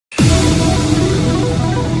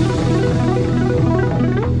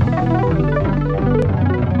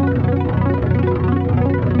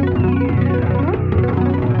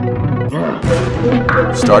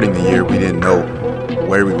Starting the year, we didn't know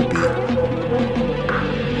where we would be.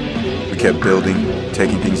 We kept building,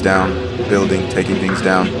 taking things down, building, taking things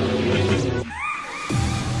down.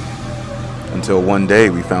 Until one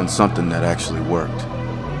day we found something that actually worked.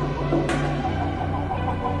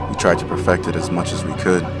 We tried to perfect it as much as we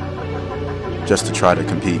could, just to try to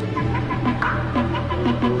compete.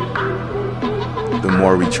 The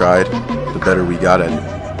more we tried, the better we got at it,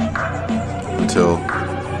 until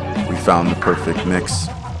we found the perfect mix.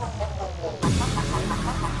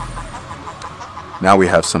 Now we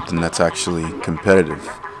have something that's actually competitive,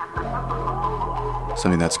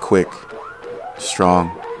 something that's quick,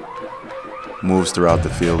 strong, moves throughout the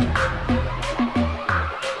field.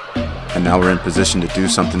 And now we're in position to do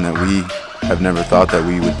something that we have never thought that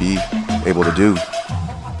we would be able to do.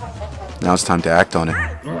 Now it's time to act on it.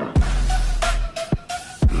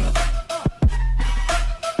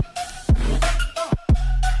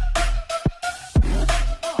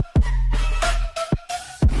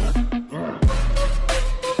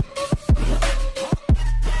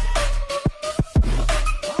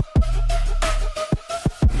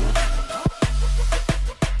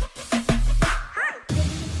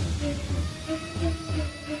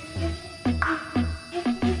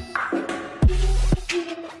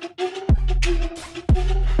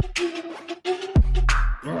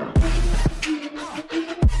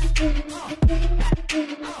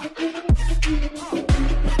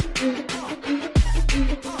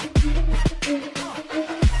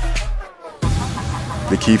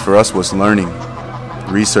 The key for us was learning,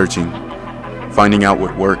 researching, finding out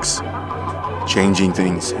what works, changing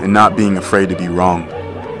things, and not being afraid to be wrong.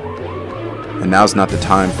 And now's not the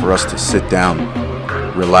time for us to sit down,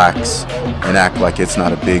 relax, and act like it's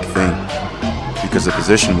not a big thing, because the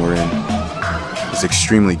position we're in is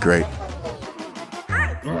extremely great.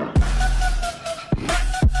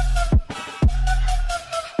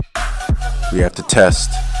 We have to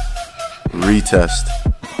test, retest,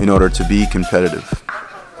 in order to be competitive,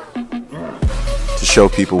 to show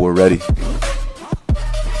people we're ready.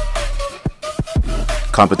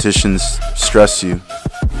 Competitions stress you.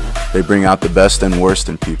 They bring out the best and worst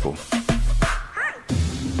in people.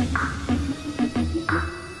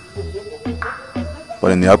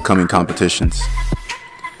 But in the upcoming competitions,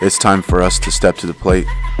 it's time for us to step to the plate,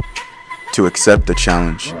 to accept the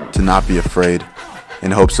challenge, to not be afraid, in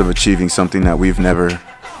hopes of achieving something that we've never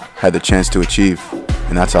had the chance to achieve,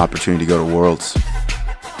 and that's the opportunity to go to Worlds.